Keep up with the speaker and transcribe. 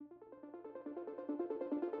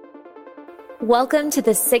Welcome to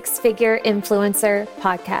the Six Figure Influencer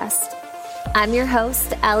Podcast. I'm your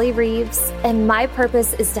host, Allie Reeves, and my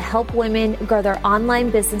purpose is to help women grow their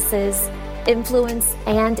online businesses, influence,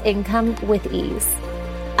 and income with ease.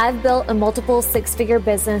 I've built a multiple six-figure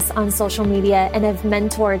business on social media and have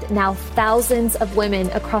mentored now thousands of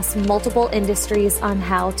women across multiple industries on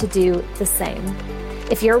how to do the same.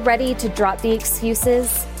 If you're ready to drop the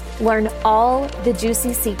excuses, learn all the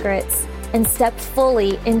juicy secrets, and step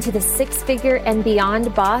fully into the six-figure and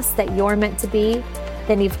beyond boss that you're meant to be,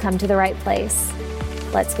 then you've come to the right place.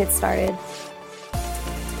 Let's get started.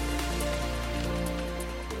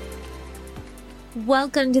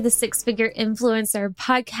 Welcome to the Six Figure Influencer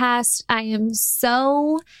Podcast. I am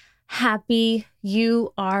so happy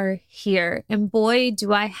you are here. And boy,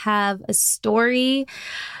 do I have a story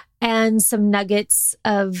and some nuggets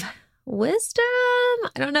of wisdom.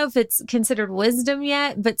 I don't know if it's considered wisdom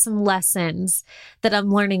yet, but some lessons that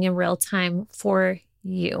I'm learning in real time for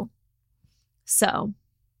you. So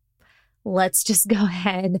let's just go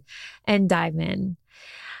ahead and dive in.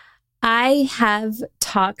 I have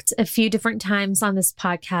talked a few different times on this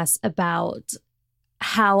podcast about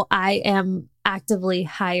how I am actively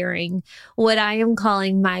hiring what I am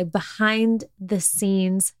calling my behind the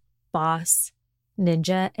scenes boss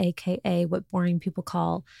ninja, aka what boring people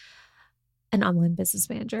call an online business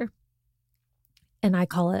manager. And I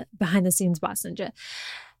call it behind the scenes boss ninja.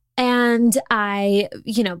 And I,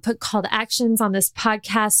 put call to actions on this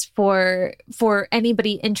podcast for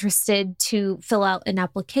anybody interested to fill out an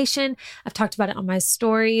application. I've talked about it on my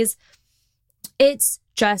stories. It's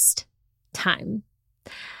just time.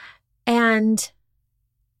 And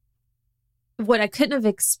what I couldn't have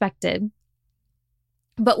expected,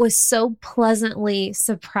 but was so pleasantly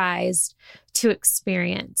surprised to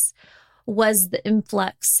experience, was the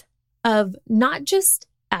influx of not just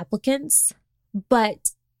applicants,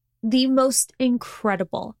 but the most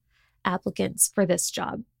incredible applicants for this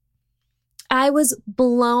job. I was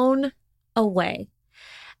blown away,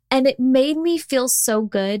 and it made me feel so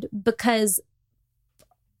good because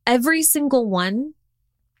every single one,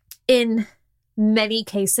 in many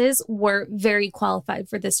cases, were very qualified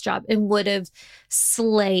for this job and would have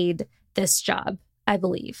slayed this job, I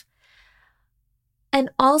believe. And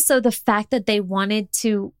also the fact that they wanted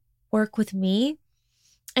to work with me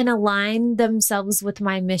and align themselves with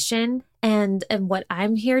my mission and what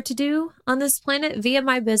I'm here to do on this planet via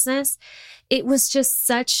my business. It was just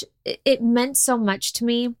it meant so much to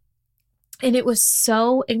me. And it was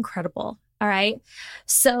so incredible. All right.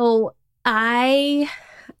 So I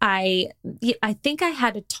think I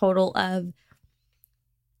had a total of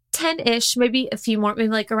 10-ish, maybe a few more, maybe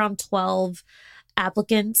like around 12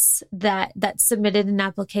 applicants that submitted an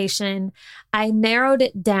application. I narrowed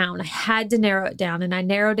it down. I had to narrow it down, and I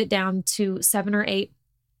narrowed it down to 7 or 8.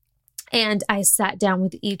 And I sat down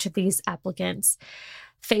with each of these applicants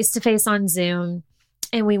face to face on Zoom,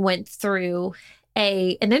 and we went through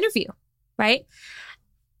an interview, right?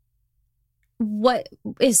 What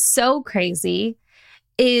is so crazy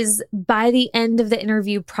is by the end of the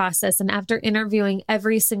interview process, and after interviewing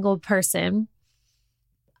every single person,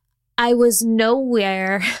 I was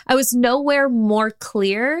nowhere more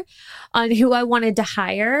clear on who I wanted to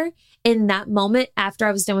hire in that moment after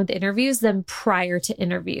I was done with the interviews than prior to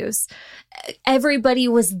interviews. Everybody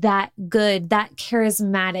was that good, that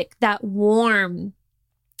charismatic, that warm.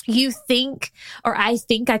 You think, or I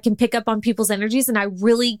think I can pick up on people's energies, and I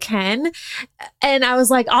really can. And I was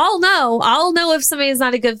like, I'll know if somebody is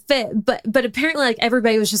not a good fit. But apparently, like,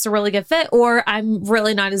 everybody was just a really good fit, or I'm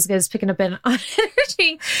really not as good as picking up on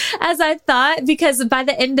energy as I thought, because by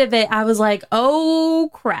the end of it, I was like, oh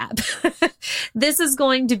crap, this is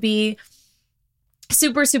going to be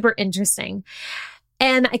super, super interesting.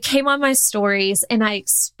 And I came on my stories and I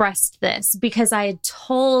expressed this because I had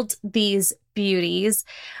told these beauties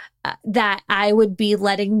that I would be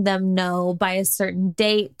letting them know by a certain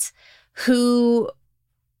date who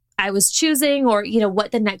I was choosing, or,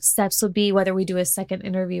 what the next steps would be, whether we do a second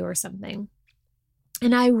interview or something.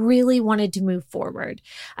 And I really wanted to move forward.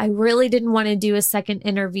 I really didn't want to do a second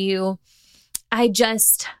interview.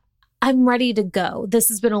 I'm ready to go. This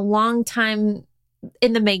has been a long time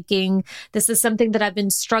in the making. This is something that I've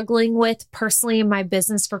been struggling with personally in my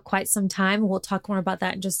business for quite some time. We'll talk more about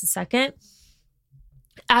that in just a second.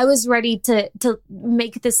 I was ready to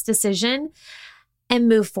make this decision and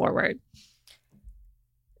move forward.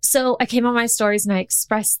 So I came on my stories and I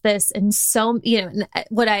expressed this, and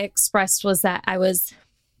what I expressed was that I was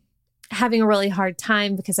having a really hard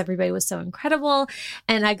time because everybody was so incredible,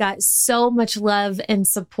 and I got so much love and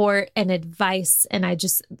support and advice, and I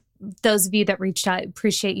just those of you that reached out, I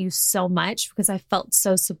appreciate you so much because I felt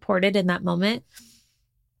so supported in that moment.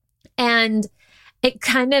 And it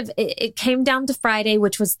came down to Friday,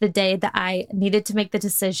 which was the day that I needed to make the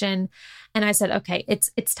decision. And I said, okay,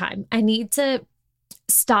 it's time. I need to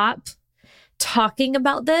stop talking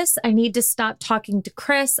about this. I need to stop talking to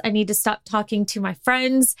Chris. I need to stop talking to my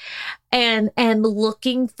friends and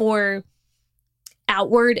looking for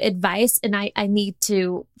outward advice. And I need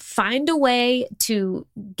to find a way to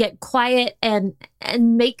get quiet and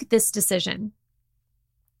make this decision.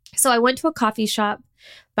 So I went to a coffee shop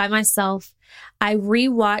by myself. I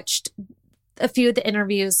rewatched a few of the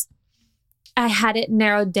interviews. I had it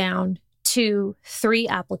narrowed down to 3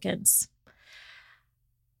 applicants.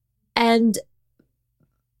 And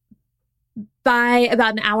by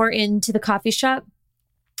about an hour into the coffee shop,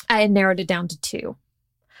 I had narrowed it down to 2.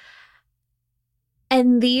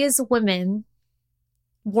 And these women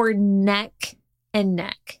were neck and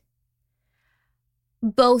neck.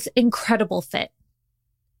 Both incredible fit.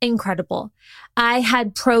 Incredible. I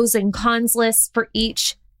had pros and cons lists for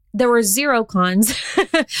each. There were 0 cons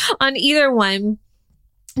on either one.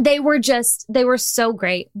 They were so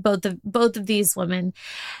great, both of these women.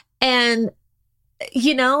 And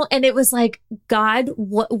and it was like, God,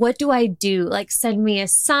 what do I do? Like, send me a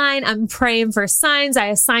sign. I'm praying for signs. I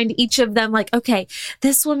assigned each of them like, okay,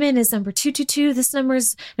 this woman is number 222. This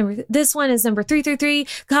one is number 333.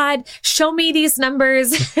 God, show me these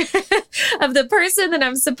numbers of the person that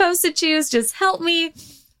I'm supposed to choose. Just help me.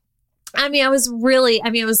 I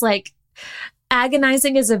was like,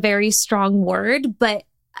 agonizing is a very strong word, but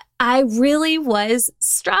I really was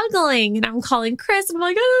struggling, and I'm calling Chris and I'm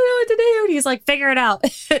like, I don't know what to do. And he's like, figure it out.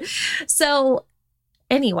 So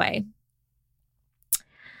anyway,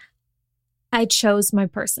 I chose my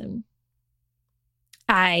person.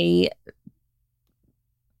 I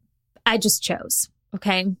just chose.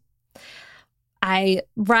 Okay. I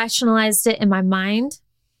rationalized it in my mind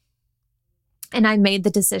and I made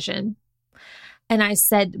the decision. And I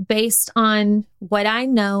said, based on what I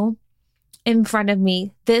know in front of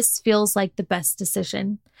me, this feels like the best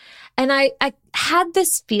decision. And I had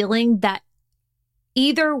this feeling that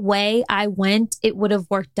either way I went, it would have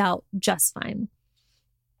worked out just fine.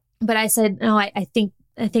 But I said, no, I think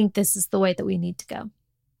this is the way that we need to go.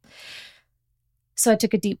 So I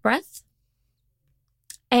took a deep breath.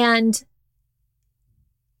 And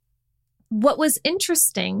what was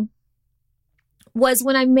interesting was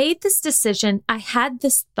when I made this decision, I had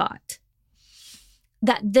this thought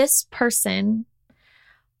that this person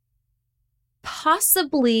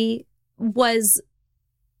possibly was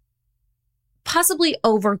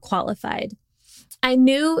overqualified. I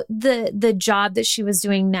knew the job that she was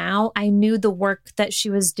doing now. I knew the work that she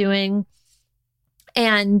was doing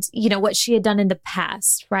and, what she had done in the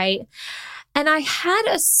past, right? And I had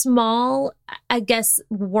a small,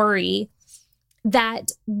 worry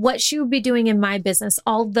that what she would be doing in my business,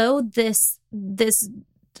 although this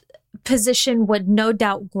position would no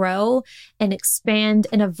doubt grow and expand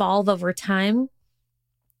and evolve over time,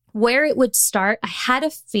 where it would start, I had a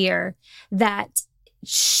fear that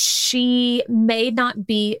she may not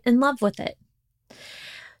be in love with it.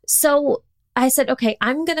 So I said, okay,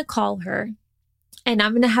 I'm going to call her and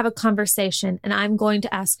I'm going to have a conversation and I'm going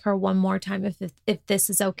to ask her one more time if this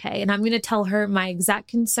is okay. And I'm going to tell her my exact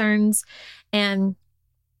concerns and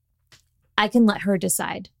I can let her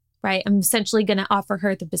decide. Right? I'm essentially going to offer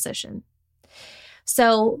her the position.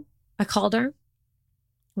 So I called her.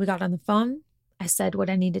 We got on the phone. I said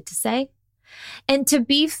what I needed to say. And to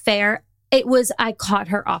be fair, I caught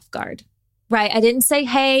her off guard, right? I didn't say,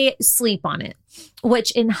 hey, sleep on it,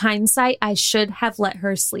 which in hindsight, I should have let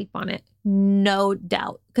her sleep on it. No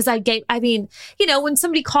doubt. Because when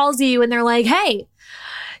somebody calls you and they're like, hey,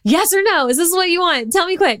 yes or no, is this what you want? Tell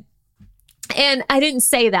me quick. And I didn't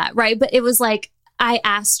say that, right? But it was like, I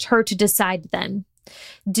asked her to decide then,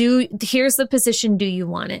 here's the position. Do you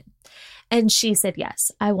want it? And she said,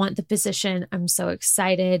 yes, I want the position. I'm so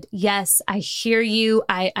excited. Yes, I hear you.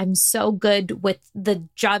 I'm so good with the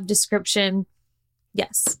job description.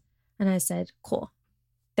 Yes. And I said, cool.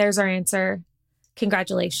 There's our answer.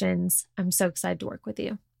 Congratulations. I'm so excited to work with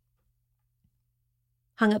you.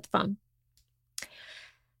 Hung up the phone.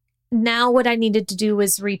 Now what I needed to do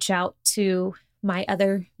was reach out to my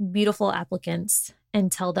other beautiful applicants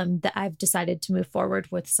and tell them that I've decided to move forward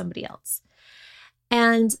with somebody else.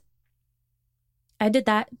 And I did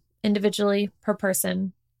that individually per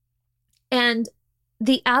person. And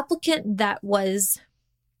the applicant that was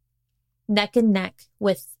neck and neck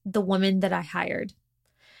with the woman that I hired,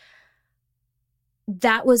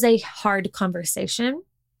 that was a hard conversation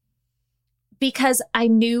because I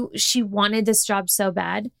knew she wanted this job so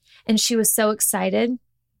bad and she was so excited.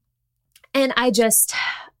 And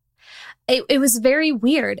it was very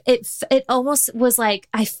weird. It almost was like,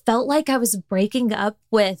 I felt like I was breaking up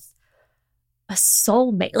with a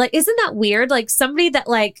soulmate. Like, isn't that weird? Like somebody that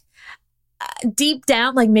like deep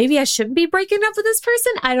down, like maybe I shouldn't be breaking up with this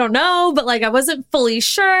person. I don't know, but like I wasn't fully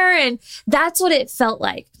sure. And that's what it felt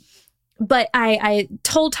like. But I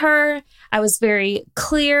told her, I was very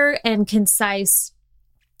clear and concise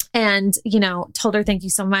and, told her, thank you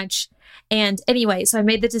so much. And anyway, so I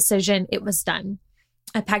made the decision. It was done.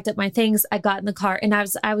 I packed up my things. I got in the car and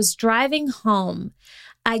I was driving home.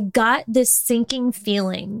 I got this sinking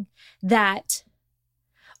feeling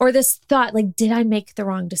or this thought, like, did I make the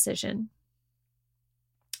wrong decision?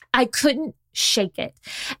 I couldn't shake it.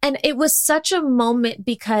 And it was such a moment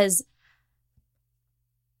because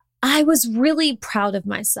I was really proud of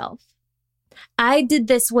myself. I did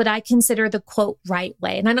this, what I consider the quote, right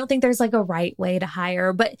way. And I don't think there's like a right way to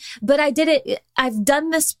hire, but I did it. I've done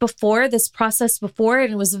this before, this process before,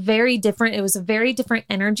 and it was very different. It was a very different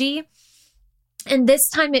energy. And this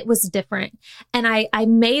time it was different. And I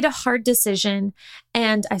made a hard decision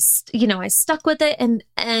and I stuck with it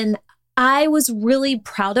and I was really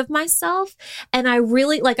proud of myself. And I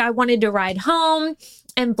really I wanted to ride home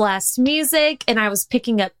and blast music. And I was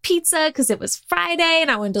picking up pizza because it was Friday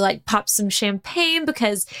and I wanted to pop some champagne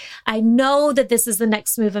because I know that this is the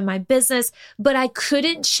next move in my business, but I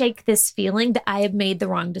couldn't shake this feeling that I had made the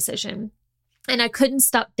wrong decision. And I couldn't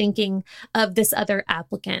stop thinking of this other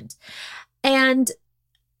applicant. And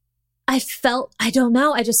I felt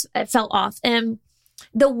off. And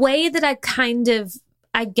the way that I kind of,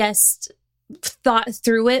 I guess, thought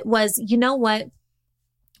through it was, you know what?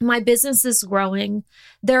 My business is growing.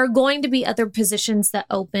 There are going to be other positions that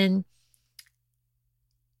open.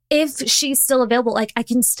 If she's still available, I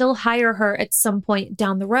can still hire her at some point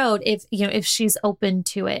down the road if she's open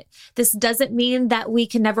to it. This doesn't mean that we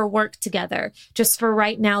can never work together. Just for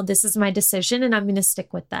right now, this is my decision and I'm going to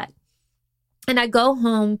stick with that. And I go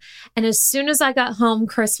home, and as soon as I got home,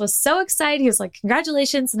 Chris was so excited. He was like,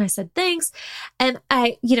 congratulations. And I said, thanks. And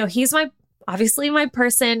he's obviously my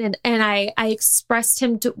person. And I expressed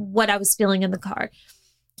him to what I was feeling in the car.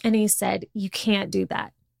 And he said, you can't do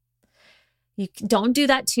that. You don't do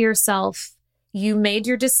that to yourself. You made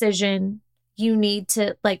your decision. You need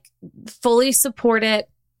to fully support it.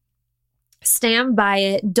 Stand by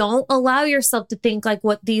it. Don't allow yourself to think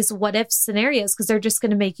what if scenarios, because they're just going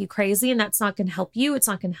to make you crazy and that's not going to help you. It's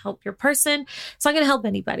not going to help your person. It's not going to help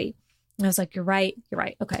anybody. And I was like, you're right.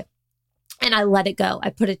 Okay. And I let it go. I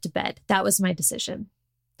put it to bed. That was my decision.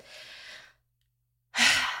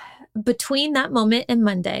 Between that moment and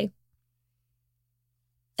Monday,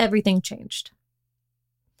 everything changed.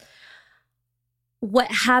 What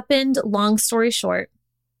happened, long story short,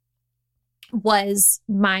 was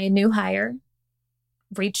my new hire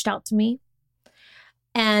reached out to me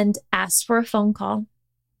and asked for a phone call,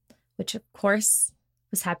 which of course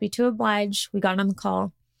was happy to oblige. We got on the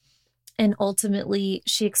call and ultimately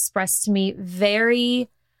she expressed to me very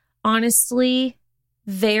honestly,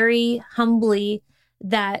 very humbly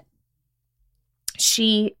that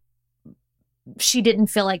she didn't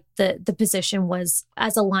feel like the position was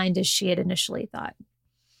as aligned as she had initially thought.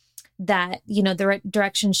 That, the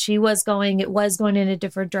direction she was going, it was going in a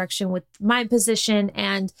different direction with my position.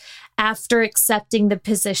 And after accepting the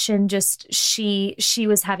position, just she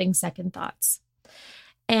was having second thoughts.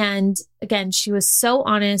 And again, she was so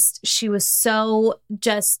honest. She was so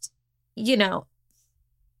just, it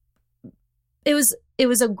was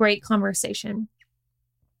a great conversation.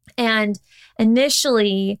 And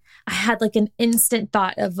initially I had an instant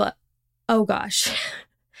thought of, oh gosh,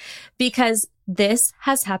 because this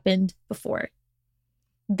has happened before.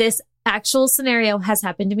 This actual scenario has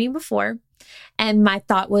happened to me before. And my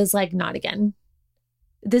thought was not again.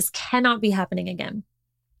 This cannot be happening again.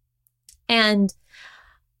 And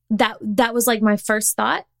that was my first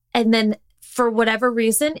thought. And then for whatever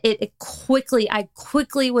reason, I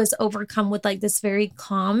quickly was overcome with this very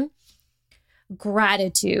calm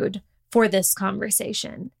gratitude for this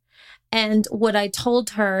conversation. And what I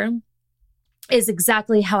told her is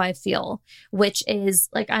exactly how I feel, which is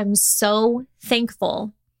I'm so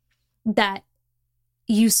thankful that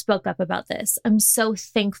you spoke up about this. I'm so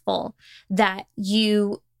thankful that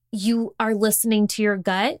you are listening to your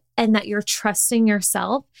gut and that you're trusting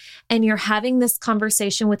yourself and you're having this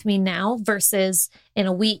conversation with me now versus in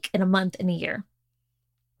a week, in a month, in a year.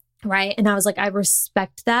 Right. And I was I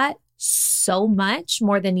respect that so much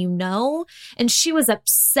more than you know. And she was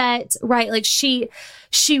upset, right? She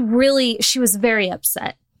was very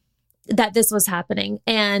upset that this was happening.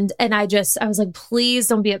 And I was like, please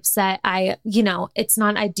don't be upset. It's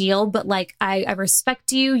not ideal, but like, I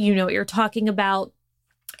respect you. You know what you're talking about.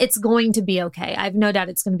 It's going to be okay. I have no doubt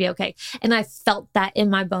it's going to be okay. And I felt that in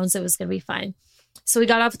my bones, it was going to be fine. So we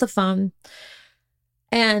got off the phone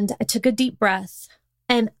and I took a deep breath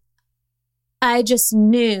and I just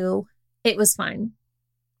knew it was fine.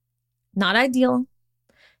 Not ideal,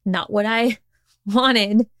 not what I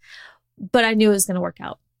wanted, but I knew it was going to work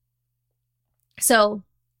out. So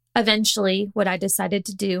eventually what I decided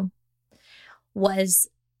to do was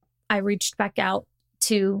I reached back out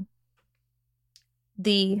to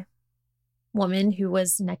the woman who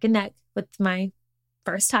was neck and neck with my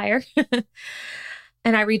first hire.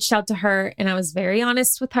 And I reached out to her and I was very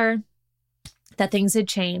honest with her that things had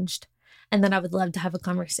changed and that I would love to have a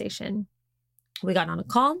conversation. We got on a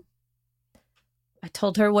call. I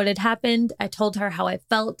told her what had happened. I told her how I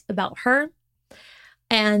felt about her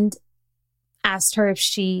and asked her if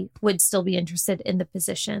she would still be interested in the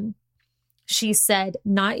position. She said,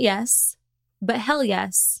 not yes, but hell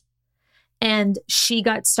yes. And she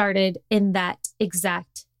got started in that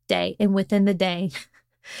exact day. And within the day,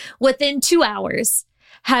 within 2 hours,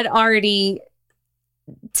 had already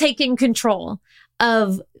taken control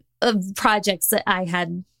of projects that I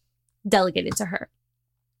had delegated to her.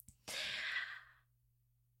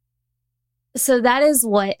 So that is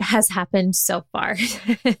what has happened so far.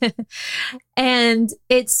 And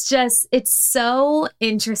it's so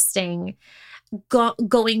interesting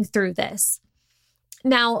going through this.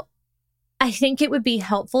 Now, I think it would be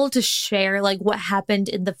helpful to share like what happened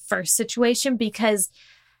in the first situation, because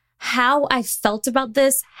how I felt about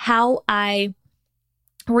this, how I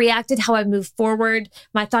reacted, how I moved forward,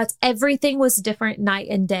 my thoughts, everything was different night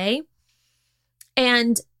and day.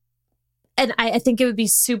 And I think it would be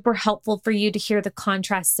super helpful for you to hear the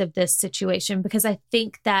contrasts of this situation, because I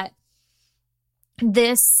think that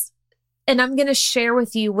this, and I'm going to share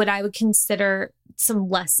with you what I would consider some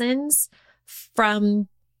lessons from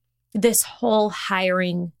this whole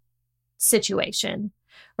hiring situation,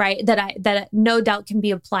 right? That no doubt can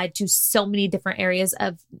be applied to so many different areas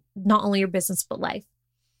of not only your business, but life.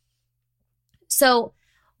 So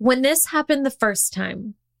when this happened the first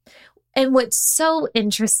time, and what's so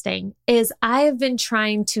interesting is I have been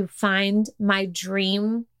trying to find my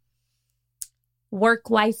dream work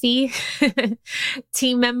wifey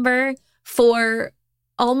team member for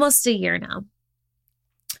almost a year now.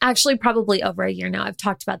 Actually, probably over a year now. I've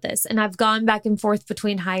talked about this and I've gone back and forth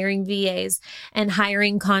between hiring VAs and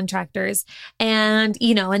hiring contractors. And,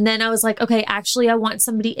 and then I was like, okay, actually, I want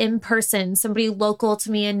somebody in person, somebody local to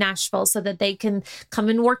me in Nashville so that they can come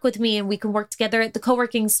and work with me and we can work together at the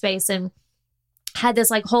co-working space, and had this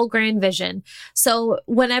like whole grand vision. So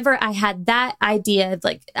whenever I had that idea of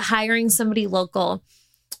like hiring somebody local,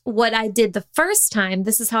 what I did the first time,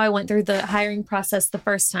 this is how I went through the hiring process the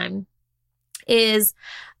first time, is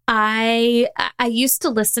I used to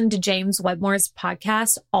listen to James Wedmore's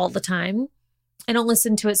podcast all the time. I don't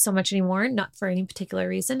listen to it so much anymore, not for any particular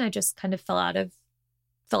reason. I just kind of fell out of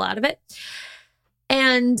it.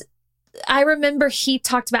 And I remember he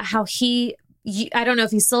talked about how I don't know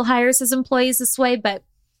if he still hires his employees this way, but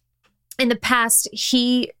in the past,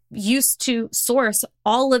 he used to source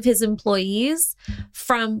all of his employees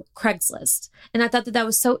from Craigslist. And I thought that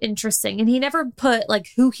was so interesting. And he never put like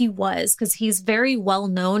who he was, because he's very well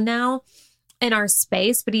known now in our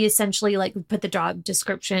space, but he essentially like put the job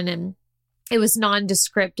description and it was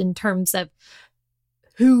nondescript in terms of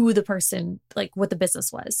who the person, like what the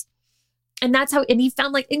business was. And that's how, and he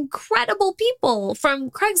found like incredible people from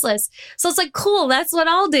Craigslist. So it's like, cool, that's what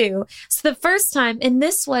I'll do. So the first time, and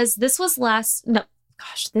this was this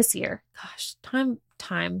year. Gosh, time.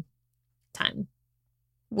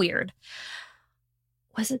 Weird.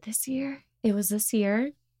 Was it this year? It was this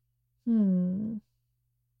year.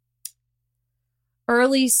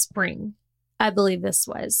 Early spring, I believe this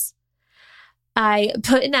was. I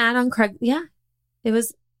put an ad on Craig. It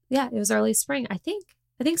was early spring. I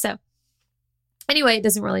think so. Anyway, it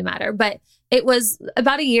doesn't really matter, but it was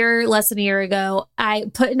about less than a year ago.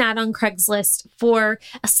 I put an ad on Craigslist for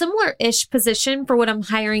a similar-ish position for what I'm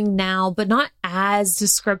hiring now, but not as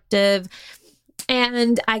descriptive.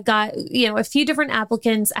 And I got, a few different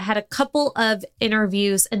applicants. I had a couple of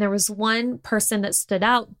interviews and there was one person that stood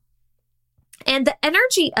out. And the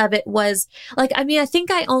energy of it was like, I think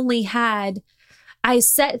I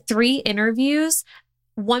set 3 interviews.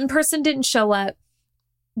 One person didn't show up.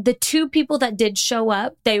 The 2 people that did show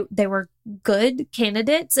up, they were good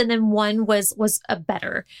candidates. And then one was a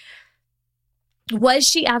better. Was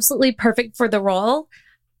she absolutely perfect for the role?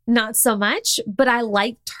 not so much, but I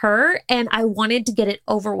liked her and I wanted to get it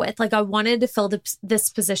over with. Like I wanted to fill this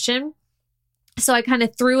position. So I kind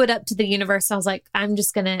of threw it up to the universe. I was like, I'm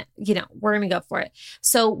just going to, we're going to go for it.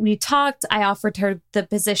 So we talked. I offered her the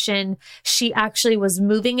position. She actually was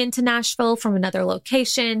moving into Nashville from another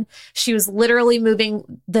location. She was literally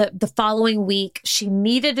moving the following week. She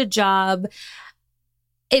needed a job.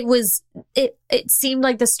 It seemed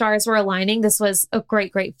like the stars were aligning. This was a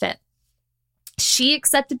great, great fit. She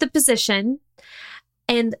accepted the position,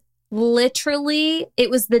 and literally, it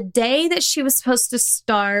was the day that she was supposed to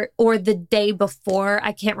start or the day before,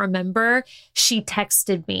 I can't remember. She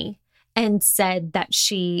texted me and said that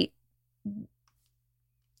she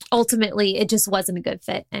ultimately, it just wasn't a good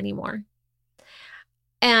fit anymore.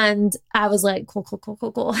 And I was like,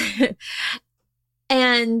 cool.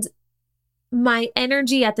 And my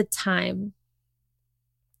energy at the time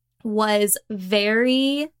was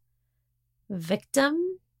very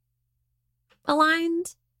victim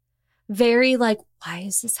aligned. Very like, why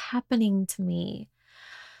is this happening to me?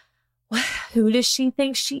 Who does she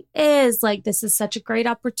think she is? Like, this is such a great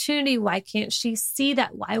opportunity. Why can't she see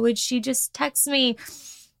that? Why would she just text me?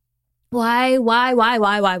 Why?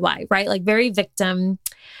 Right? Like very victim.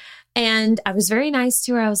 And I was very nice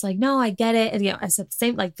to her. I was like, no, I get it. And, I said the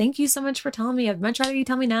same, like, thank you so much for telling me. I'd much rather you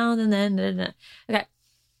tell me now than then. Okay.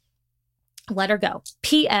 Let her go.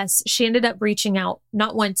 P.S. She ended up reaching out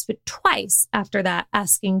not once, but twice after that,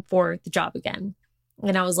 asking for the job again.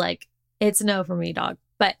 And I was like, it's a no for me, dog.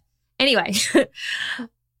 But anyway,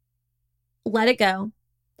 let it go.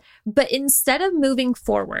 But instead of moving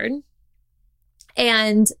forward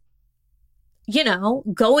and,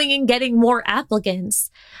 going and getting more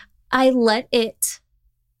applicants, I let it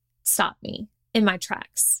stop me in my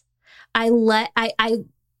tracks. I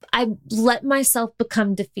let myself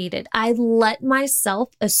become defeated. I let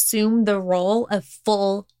myself assume the role of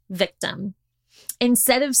full victim.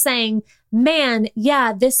 Instead of saying, man,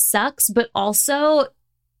 yeah, this sucks, but also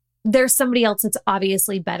there's somebody else that's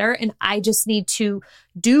obviously better. And I just need to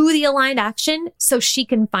do the aligned action so she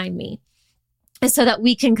can find me and so that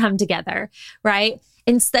we can come together, right?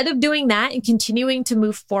 Instead of doing that and continuing to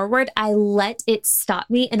move forward, I let it stop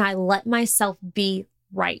me and I let myself be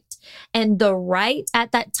right. And the right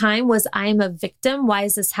at that time was, I'm a victim. Why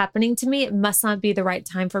is this happening to me? It must not be the right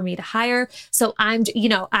time for me to hire. So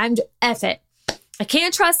F it. I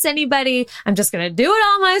can't trust anybody. I'm just going to do it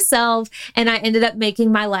all myself. And I ended up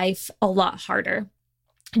making my life a lot harder.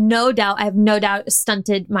 No doubt. I have no doubt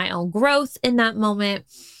stunted my own growth in that moment.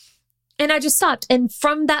 And I just stopped. And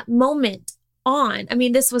from that moment on,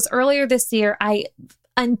 this was earlier this year,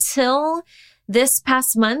 until this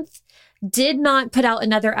past month, did not put out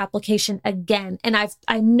another application again. And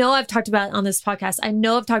I know I've talked about it on this podcast. I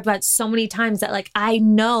know I've talked about it so many times that I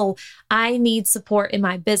know I need support in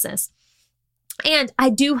my business. And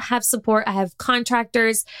I do have support. I have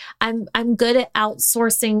contractors. I'm good at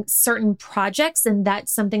outsourcing certain projects, and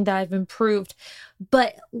that's something that I've improved.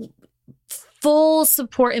 But full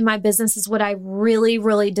support in my business is what I really,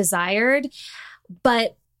 really desired.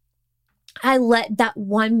 But I let that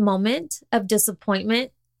one moment of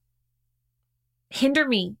disappointment hinder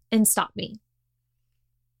me and stop me.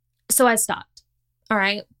 So I stopped. All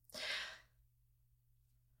right.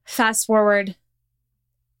 Fast forward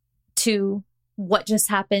to what just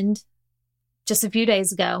happened just a few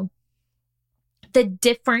days ago. The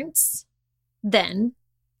difference then,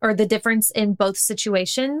 or the difference in both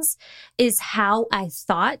situations, is how I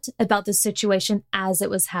thought about the situation as it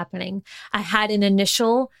was happening. I had an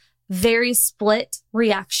initial very split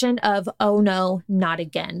reaction of, oh no, not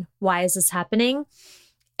again. Why is this happening?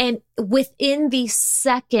 And within the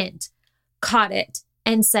second, caught it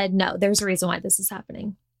and said, no, there's a reason why this is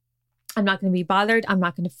happening. I'm not going to be bothered. I'm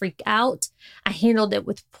not going to freak out. I handled it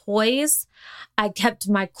with poise. I kept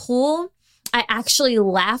my cool. I actually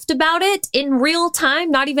laughed about it in real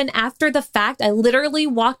time, not even after the fact. I literally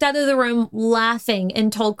walked out of the room laughing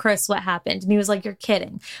and told Chris what happened. And he was like, you're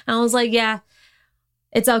kidding. And I was like, yeah,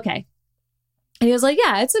 it's okay. And he was like,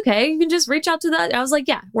 yeah, it's okay. You can just reach out to that. I was like,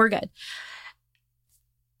 yeah, we're good.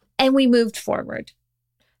 And we moved forward.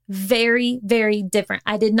 Very, very different.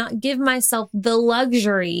 I did not give myself the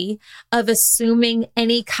luxury of assuming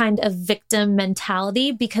any kind of victim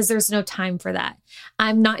mentality because there's no time for that.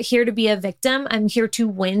 I'm not here to be a victim. I'm here to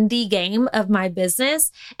win the game of my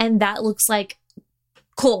business. And that looks like,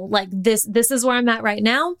 cool. Like this is where I'm at right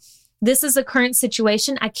now. This is the current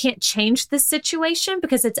situation. I can't change this situation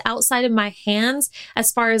because it's outside of my hands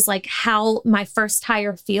as far as like how my first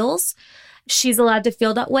hire feels. She's allowed to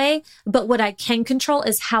feel that way. But what I can control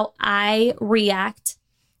is how I react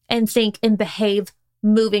and think and behave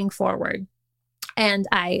moving forward. And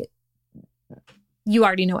you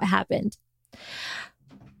already know what happened.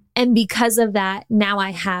 And because of that, now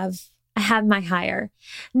I have my hire.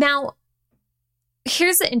 Now,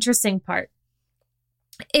 here's the interesting part.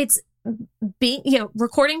 It's being,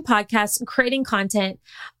 recording podcasts, creating content.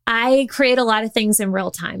 I create a lot of things in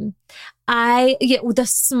real time. The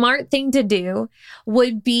smart thing to do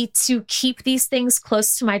would be to keep these things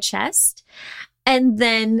close to my chest and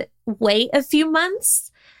then wait a few months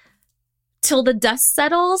till the dust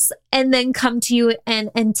settles and then come to you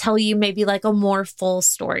and tell you maybe like a more full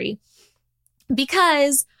story.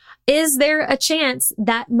 Because is there a chance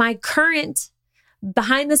that my current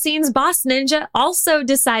behind the scenes boss ninja also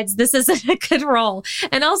decides this isn't a good role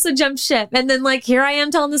and also jumps ship? And then like, here I am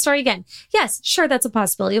telling the story again. Yes, sure. That's a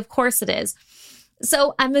possibility. Of course it is.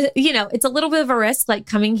 So it's a little bit of a risk like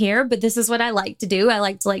coming here, but this is what I like to do. I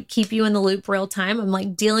like to like keep you in the loop real time. I'm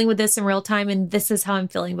like dealing with this in real time. And this is how I'm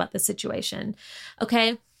feeling about the situation.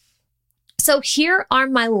 Okay. So here are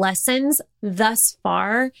my lessons thus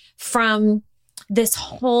far from this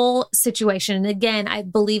whole situation. And again, I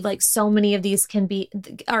believe like so many of these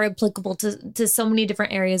are applicable to so many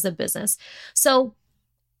different areas of business. So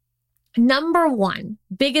number one,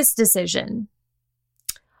 biggest decision,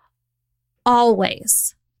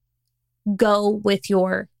 always go with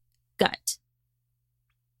your gut.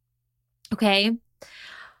 Okay.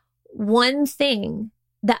 One thing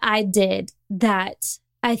that I did that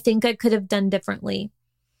I think I could have done differently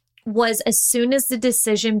was as soon as the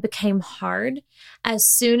decision became hard, as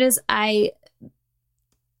soon as I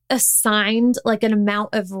assigned like an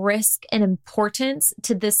amount of risk and importance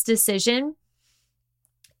to this decision,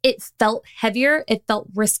 it felt heavier. It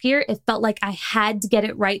felt riskier. It felt like I had to get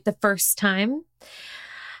it right the first time.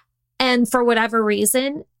 And for whatever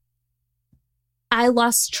reason, I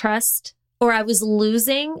lost trust, or I was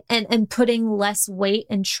losing and putting less weight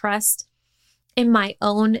and trust in my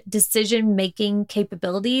own decision-making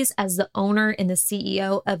capabilities as the owner and the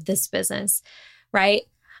CEO of this business, right?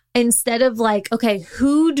 Instead of like, okay,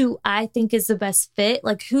 who do I think is the best fit?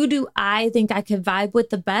 Like, who do I think I could vibe with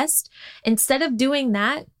the best? Instead of doing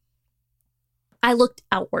that, I looked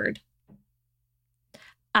outward.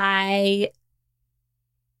 I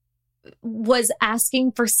was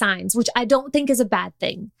asking for signs, which I don't think is a bad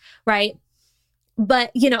thing, right?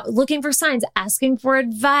 But, looking for signs, asking for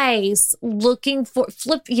advice, looking for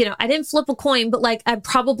I didn't flip a coin, but like I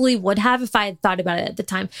probably would have if I had thought about it at the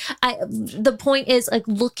time. The point is like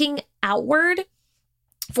looking outward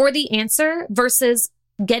for the answer versus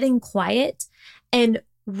getting quiet and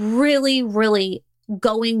really, really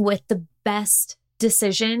going with the best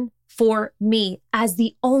decision for me as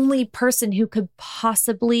the only person who could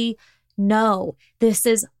possibly know. This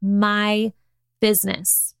is my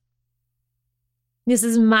business. This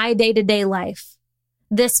is my day-to-day life.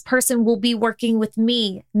 This person will be working with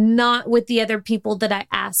me, not with the other people that I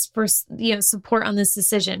asked for, support on this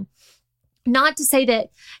decision. Not to say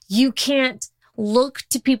that you can't look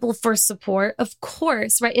to people for support, of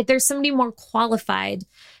course, right? If there's somebody more qualified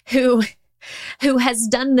who has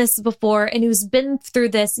done this before and who's been through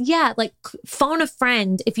this, yeah, like phone a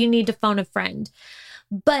friend if you need to phone a friend.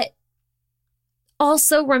 But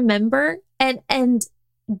also remember and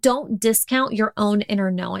don't discount your own inner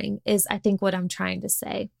knowing is, I think, what I'm trying to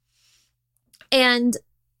say. And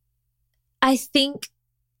I think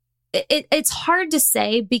it's hard to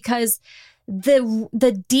say because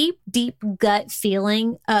the deep, deep gut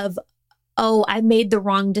feeling of, oh, I made the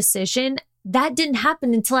wrong decision, that didn't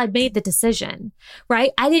happen until I made the decision,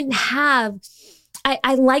 right? I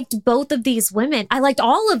liked both of these women. I liked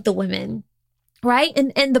all of the women. Right.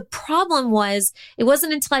 And the problem was, it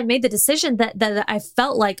wasn't until I made the decision that I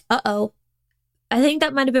felt like, I think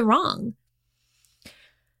that might have been wrong.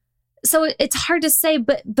 So it's hard to say,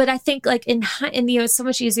 but I think like it's so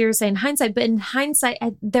much easier to say in hindsight, but in hindsight,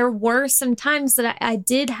 there were some times that I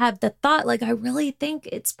did have the thought, like, I really think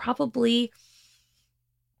it's probably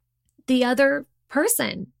the other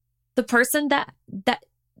person, the person that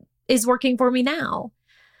is working for me now.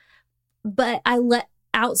 But I let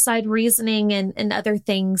outside reasoning and other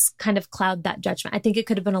things kind of cloud that judgment. I think it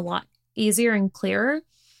could have been a lot easier and clearer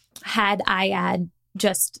had I had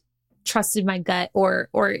just trusted my gut or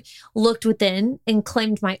looked within and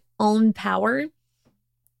claimed my own power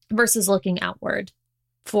versus looking outward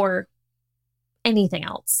for anything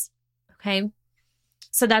else. Okay.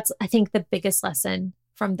 So that's, I think, the biggest lesson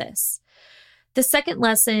from this. The second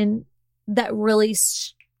lesson that really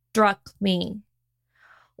struck me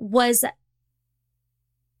was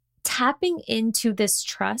tapping into this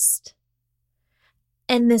trust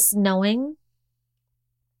and this knowing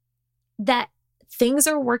that things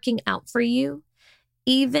are working out for you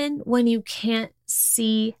even when you can't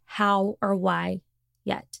see how or why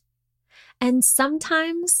yet. And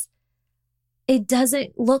sometimes it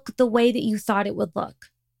doesn't look the way that you thought it would look.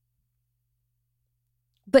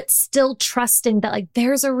 But still trusting that like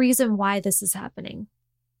there's a reason why this is happening.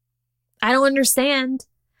 I don't understand.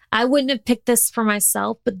 I wouldn't have picked this for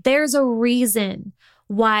myself, but there's a reason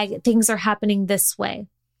why things are happening this way.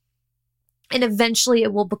 And eventually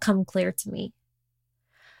it will become clear to me.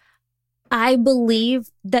 I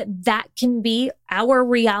believe that that can be our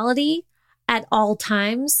reality at all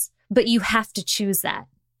times, but you have to choose that.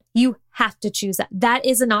 You have to choose that. That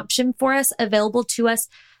is an option for us, available to us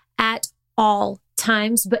at all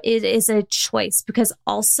times, but it is a choice, because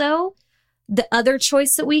also the other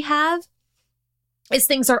choice that we have is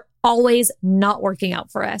things are always not working out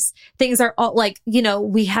for us. Things are all like,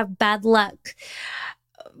 we have bad luck.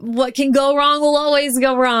 What can go wrong will always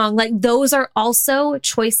go wrong. Like those are also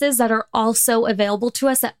choices that are also available to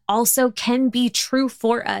us, that also can be true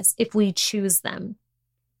for us if we choose them.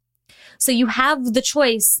 So you have the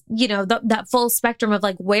choice, that full spectrum of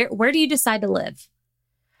like, where do you decide to live?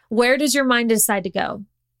 Where does your mind decide to go?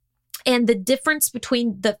 And the difference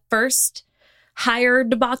between the first hire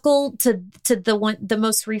debacle to the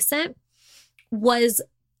most recent was,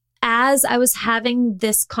 as I was having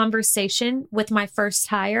this conversation with my first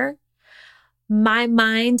hire, my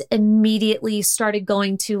mind immediately started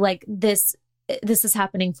going to like, this is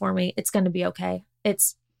happening for me. It's going to be okay.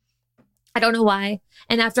 I don't know why.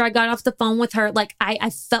 And after I got off the phone with her, like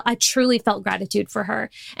I truly felt gratitude for her.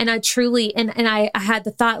 And I truly, and I had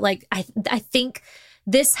the thought, like, I think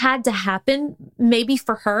this had to happen maybe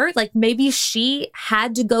for her. Like maybe she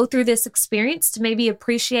had to go through this experience to maybe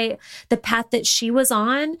appreciate the path that she was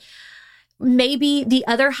on. Maybe the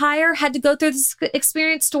other hire had to go through this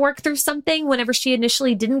experience to work through something whenever she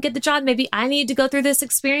initially didn't get the job. Maybe I needed to go through this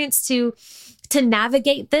experience to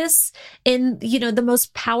navigate this in, the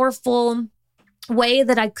most powerful way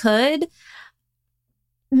that I could.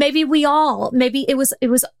 Maybe it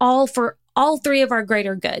was all for all three of our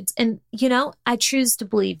greater goods. And, I choose to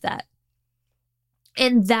believe that.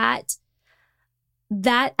 And that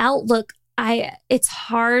outlook, it's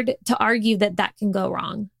hard to argue that can go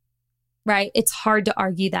wrong, right? It's hard to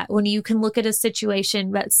argue that when you can look at a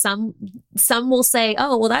situation that some will say,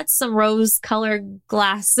 oh, well, that's some rose colored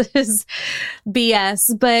glasses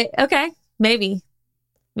BS, but okay, maybe.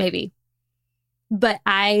 But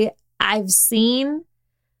I've seen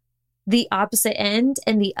the opposite end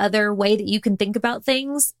and the other way that you can think about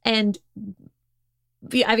things. And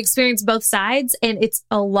I've experienced both sides, and it's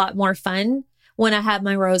a lot more fun when I have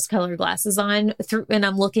my rose colored glasses on and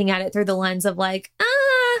I'm looking at it through the lens of like,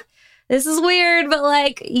 this is weird, but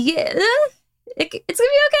like, yeah, it's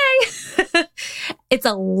gonna be okay. It's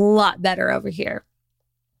a lot better over here.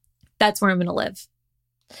 That's where I'm going to live.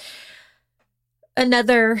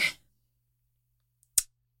 Another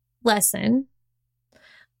lesson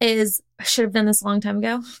is, I should have done this a long time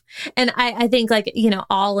ago. And I think like,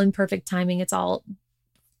 all in perfect timing, it's all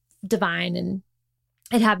divine and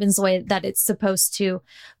it happens the way that it's supposed to.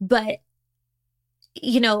 But,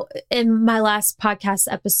 in my last podcast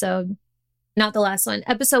episode, not the last one,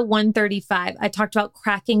 episode 135, I talked about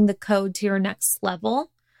cracking the code to your next level.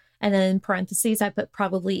 And then in parentheses, I put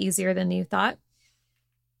probably easier than you thought.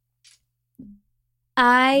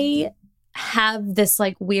 I have this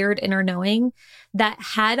like weird inner knowing that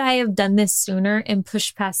had I have done this sooner and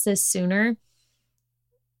pushed past this sooner,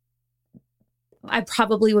 I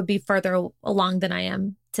probably would be further along than I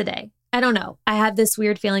am today. I don't know. I have this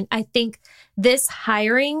weird feeling. I think this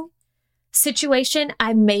hiring situation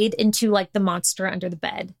I made into like the monster under the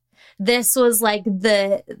bed. This was like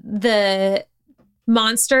the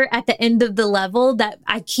monster at the end of the level that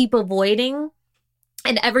I keep avoiding.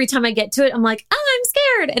 And every time I get to it, I'm like, oh, I'm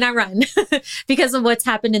scared. And I run because of what's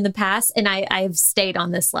happened in the past. And I've stayed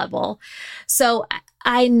on this level. So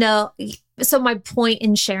I know. So my point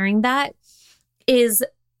in sharing that is,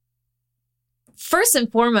 first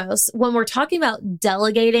and foremost, when we're talking about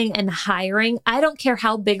delegating and hiring, I don't care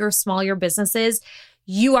how big or small your business is,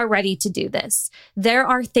 you are ready to do this. There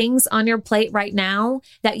are things on your plate right now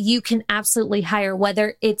that you can absolutely hire,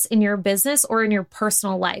 whether it's in your business or in your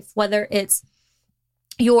personal life, whether it's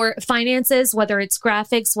your finances, whether it's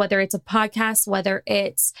graphics, whether it's a podcast, whether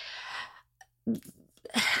it's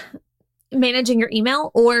managing your email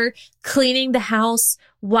or cleaning the house,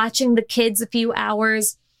 watching the kids a few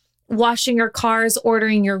hours, washing your cars,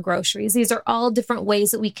 ordering your groceries. These are all different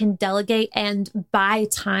ways that we can delegate and buy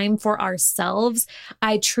time for ourselves.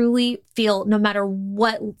 I truly feel no matter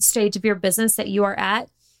what stage of your business that you are at,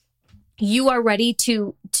 you are ready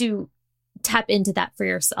to tap into that for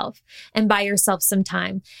yourself and buy yourself some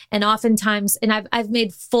time. And oftentimes, and I've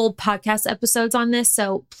made full podcast episodes on this,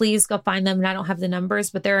 so please go find them. And I don't have the numbers,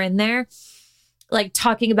 but they're in there, like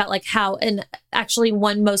talking about like how, and actually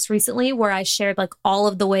one most recently where I shared like all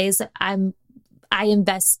of the ways that I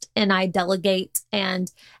invest and I delegate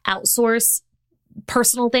and outsource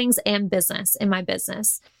personal things and business in my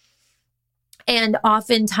business. And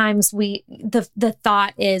oftentimes the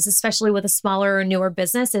thought is, especially with a smaller or newer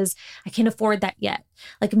business, is I can't afford that yet.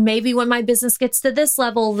 Like maybe when my business gets to this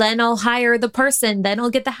level, then I'll hire the person, then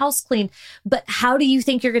I'll get the house cleaned. But how do you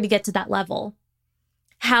think you're going to get to that level?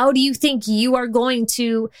 How do you think you are going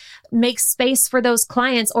to make space for those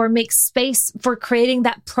clients or make space for creating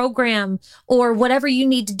that program or whatever you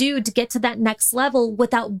need to do to get to that next level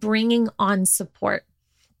without bringing on support?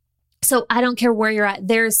 So I don't care where you're at.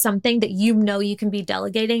 There is something that you know you can be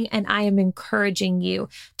delegating, and I am encouraging you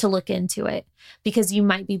to look into it because you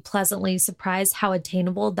might be pleasantly surprised how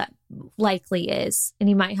attainable that likely is. And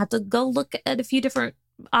you might have to go look at a few different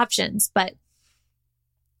options, but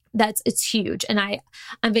it's huge. And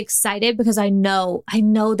I'm excited because I know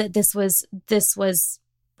that this was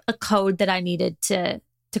a code that I needed to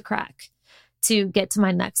crack to get to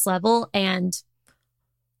my next level, and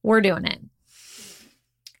we're doing it.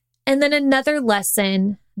 And then another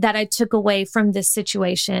lesson that I took away from this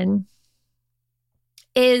situation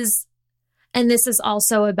is, and this is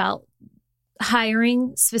also about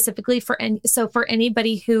hiring specifically for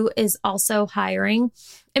anybody who is also hiring.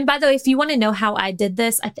 And by the way, if you want to know how I did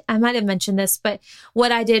this, I might have mentioned this, but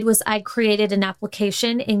what I did was I created an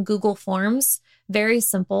application in Google Forms. Very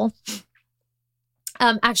simple.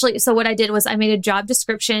 So what I did was I made a job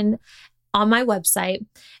description on my website.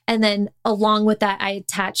 And then along with that, I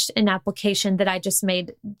attached an application that I just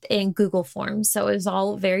made in Google Forms. So it was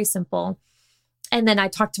all very simple. And then I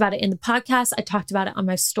talked about it in the podcast. I talked about it on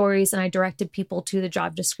my stories, and I directed people to the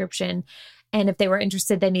job description. And if they were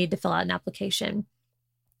interested, they needed to fill out an application.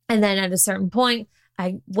 And then at a certain point,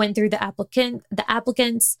 I went through the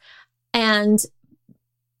applicants. And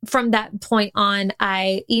from that point on,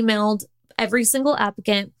 I emailed every single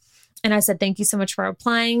applicant. And I said, thank you so much for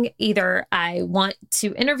applying. Either I want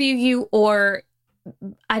to interview you, or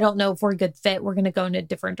I don't know if we're a good fit. We're going to go in a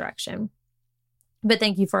different direction. But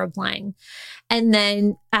thank you for applying. And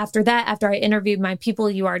then after that, after I interviewed my people,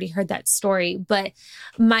 you already heard that story. But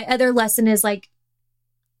my other lesson is like,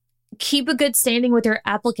 keep a good standing with your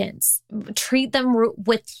applicants. Treat them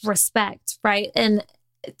with respect, right? And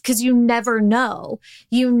because you never know.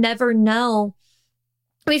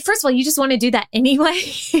 I mean, first of all, you just want to do that anyway.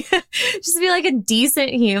 Just be like a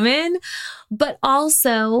decent human. But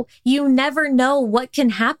also, you never know what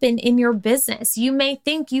can happen in your business. You may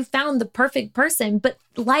think you found the perfect person, but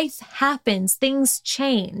life happens, things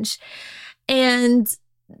change. And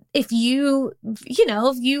if you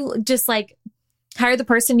just like hire the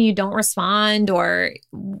person, you don't respond, or,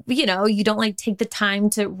 you don't like take the time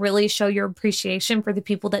to really show your appreciation for the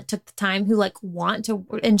people that took the time, who like want to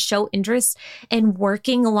and show interest in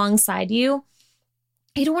working alongside you.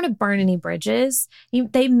 You don't want to burn any bridges.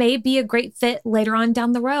 They may be a great fit later on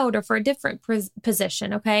down the road or for a different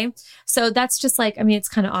position. Okay. So that's just like, I mean, it's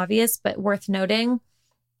kind of obvious, but worth noting.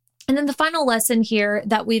 And then the final lesson here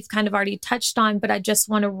that we've kind of already touched on, but I just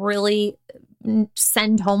want to really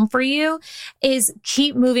send home for you, is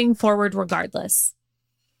keep moving forward regardless.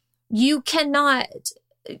 You cannot,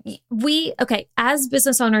 as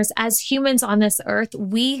business owners, as humans on this earth,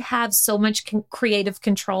 we have so much creative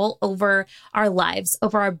control over our lives,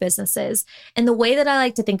 over our businesses. And the way that I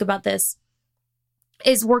like to think about this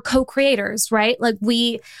is we're co-creators, right? Like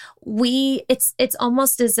it's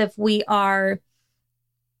almost as if we are,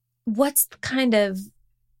 what's kind of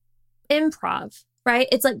improv, right?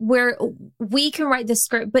 It's like where we can write the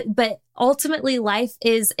script, but ultimately life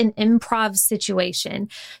is an improv situation.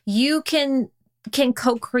 You can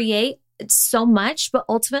co-create so much, but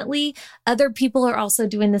ultimately other people are also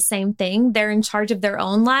doing the same thing. They're in charge of their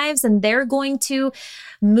own lives, and they're going to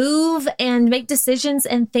move and make decisions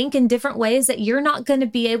and think in different ways that you're not going to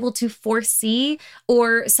be able to foresee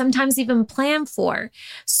or sometimes even plan for.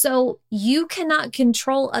 So you cannot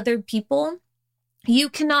control other people. You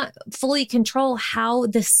cannot fully control how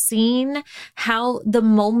the scene, how the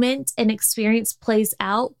moment and experience plays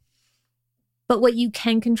out. But what you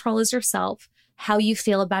can control is yourself, how you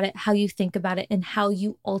feel about it, how you think about it, and how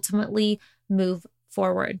you ultimately move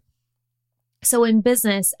forward. So in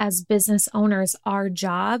business, as business owners, our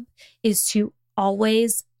job is to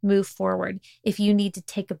always move forward. If you need to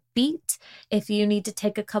take a beat, if you need to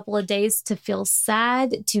take a couple of days to feel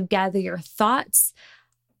sad, to gather your thoughts,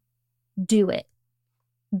 do it.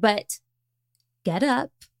 But get up,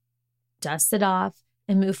 dust it off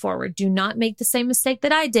and move forward. Do not make the same mistake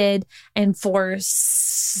that I did. And for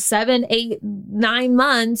 7, 8, 9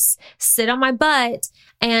 months, sit on my butt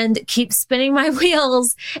and keep spinning my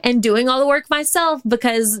wheels and doing all the work myself,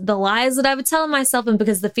 because the lies that I would tell myself and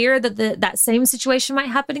because the fear that that same situation might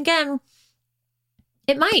happen again.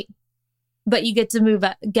 It might, but you get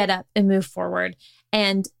to get up and move forward.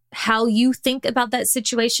 And how you think about that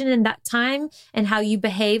situation in that time and how you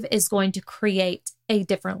behave is going to create a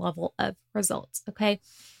different level of results. Okay.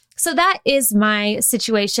 So that is my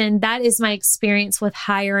situation. That is my experience with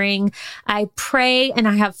hiring. I pray and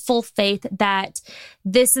I have full faith that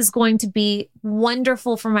this is going to be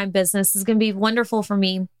wonderful for my business. It's going to be wonderful for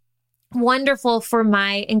me. Wonderful for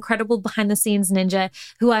my incredible behind the scenes ninja,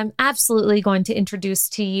 who I'm absolutely going to introduce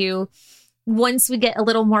to you once we get a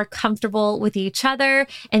little more comfortable with each other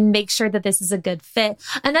and make sure that this is a good fit.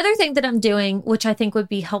 Another thing that I'm doing, which I think would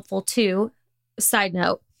be helpful too, side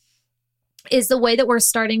note, is the way that we're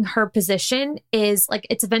starting her position is like,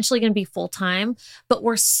 it's eventually going to be full-time, but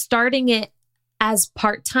we're starting it as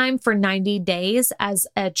part-time for 90 days as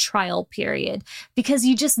a trial period, because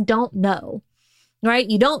you just don't know. Right?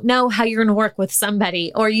 You don't know how you're going to work with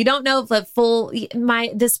somebody, or you don't know if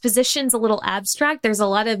this position's a little abstract. There's a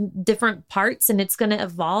lot of different parts and it's going to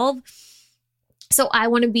evolve. So I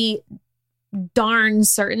want to be darn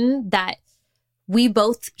certain that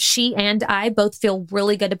she and I both feel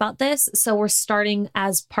really good about this. So we're starting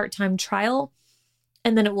as part-time trial,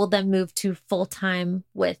 and then it will then move to full-time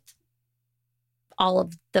with all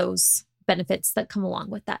of those benefits that come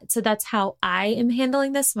along with that. So that's how I am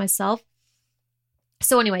handling this myself.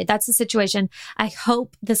 So anyway, that's the situation. I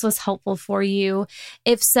hope this was helpful for you.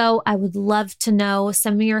 If so, I would love to know.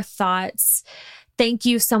 Send me your thoughts. Thank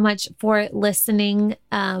you so much for listening.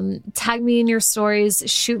 Tag me in your stories.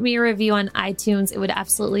 Shoot me a review on iTunes. It would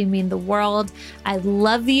absolutely mean the world. I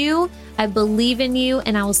love you. I believe in you,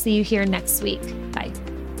 and I will see you here next week. Bye.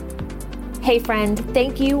 Hey friend,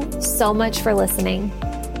 thank you so much for listening.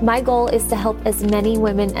 My goal is to help as many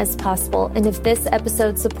women as possible, and if this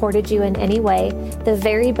episode supported you in any way, the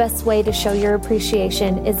very best way to show your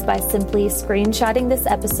appreciation is by simply screenshotting this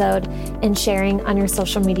episode and sharing on your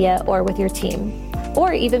social media or with your team.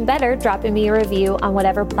 Or even better, dropping me a review on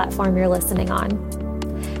whatever platform you're listening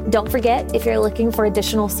on. Don't forget, if you're looking for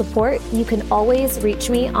additional support, you can always reach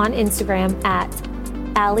me on Instagram at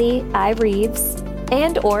Allie I. Reeves,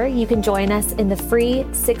 or you can join us in the free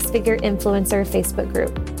 6-Figure Influencer Facebook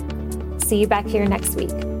group. See you back here next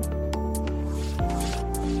week.